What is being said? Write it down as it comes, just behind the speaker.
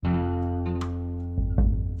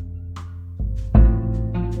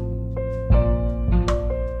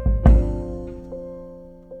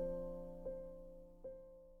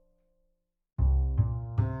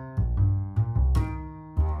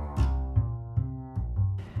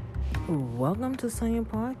Welcome to Sonya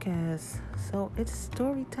Podcast. So it's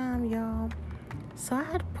story time, y'all. So I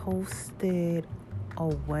had posted a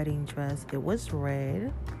wedding dress. It was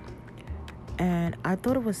red. And I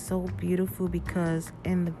thought it was so beautiful because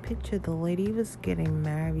in the picture, the lady was getting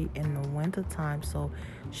married in the wintertime. So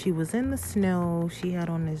she was in the snow. She had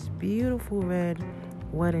on this beautiful red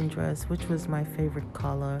wedding dress, which was my favorite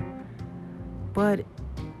color. But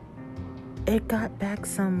it got back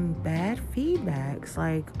some bad feedbacks.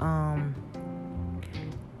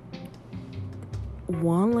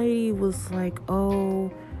 One lady was like,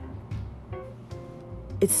 oh,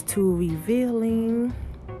 it's too revealing.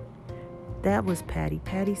 That was Patty.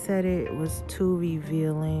 Patty said it was too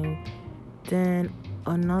revealing. Then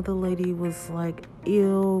another lady was like,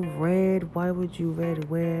 ew, red. Why would you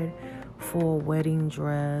wear for a wedding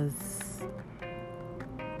dress?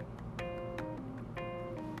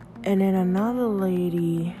 And then another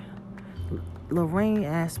lady, Lorraine,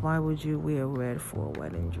 asked, why would you wear red for a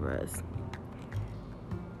wedding dress?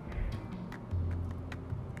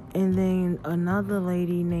 And then another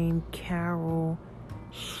lady named Carol,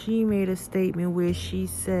 she made a statement where she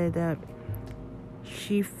said that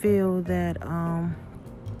she feel that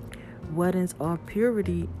weddings are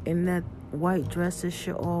purity and that white dresses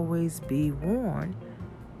should always be worn.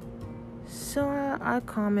 So I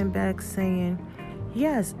comment back saying,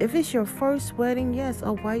 yes, if it's your first wedding, yes,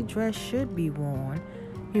 a white dress should be worn,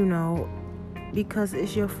 because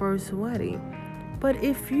it's your first wedding. But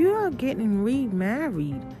if you're getting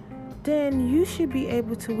remarried, then you should be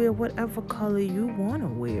able to wear whatever color you want to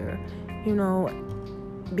wear,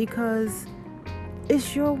 because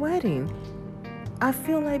it's your wedding. I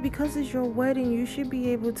feel like because it's your wedding, you should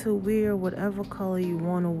be able to wear whatever color you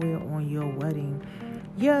want to wear on your wedding.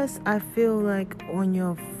 Yes, I feel like on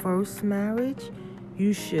your first marriage,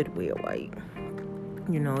 you should wear white.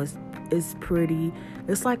 It's pretty.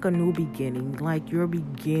 It's like a new beginning. Like you're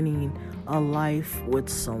beginning a life with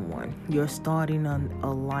someone. You're starting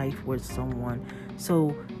a life with someone.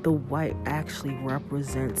 So the white actually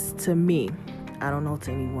represents, to me, I don't know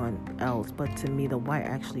to anyone else, but to me, the white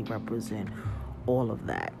actually represent all of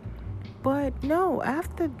that. But no,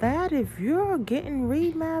 after that, if you're getting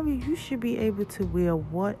remarried, you should be able to wear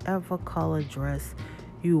whatever color dress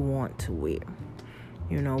you want to wear.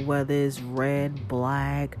 Whether it's red,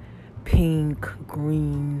 black, pink,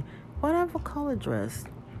 green, whatever color dress.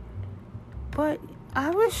 But I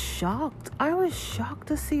was shocked. I was shocked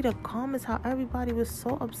to see the comments, how everybody was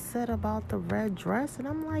so upset about the red dress. And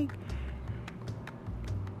I'm like,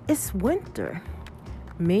 it's winter.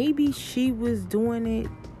 Maybe she was doing it.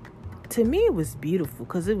 To me, it was beautiful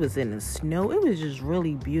because it was in the snow. It was just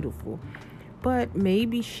really beautiful. But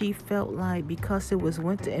maybe she felt like because it was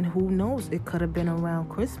winter, and who knows, it could have been around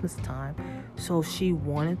Christmas time. So she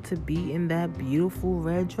wanted to be in that beautiful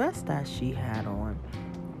red dress that she had on.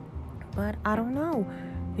 But I don't know.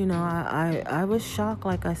 I was shocked,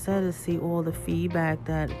 like I said, to see all the feedback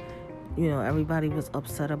that, everybody was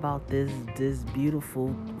upset about this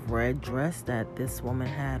beautiful red dress that this woman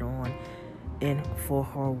had on for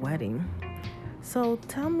her wedding. So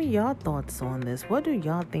tell me your thoughts on this. What do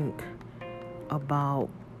y'all think about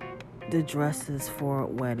the dresses for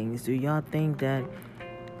weddings? Do y'all think that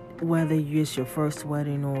whether it's your first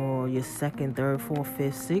wedding or your second, third, fourth,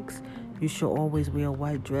 fifth, sixth, you should always wear a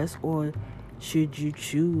white dress, or should you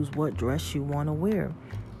choose what dress you want to wear?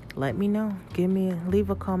 Let me know. Leave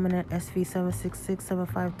a comment at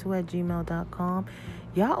sv766752@gmail.com.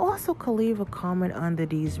 Y'all also could leave a comment under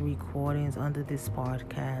these recordings, under this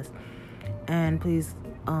podcast. And please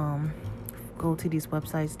go to these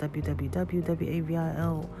websites,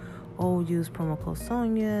 www.wavil, use promo code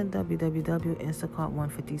Sonya,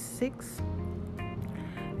 www.instacart156.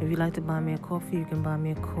 If you'd like to buy me a coffee, you can buy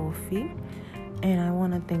me a coffee. And I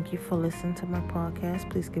want to thank you for listening to my podcast.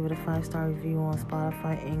 Please give it a 5-star review on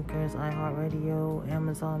Spotify, Anchors, iHeartRadio,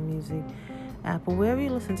 Amazon Music, Apple, wherever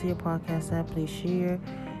you listen to your podcast at. Please share.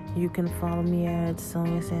 You can follow me at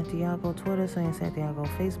Sonya Santiago Twitter, Sonya Santiago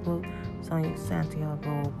Facebook, Sonya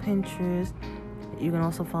Santiago Pinterest. You can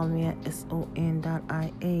also follow me at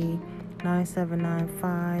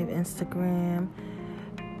son.ia9795 Instagram.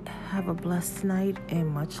 Have a blessed night and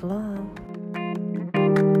much love.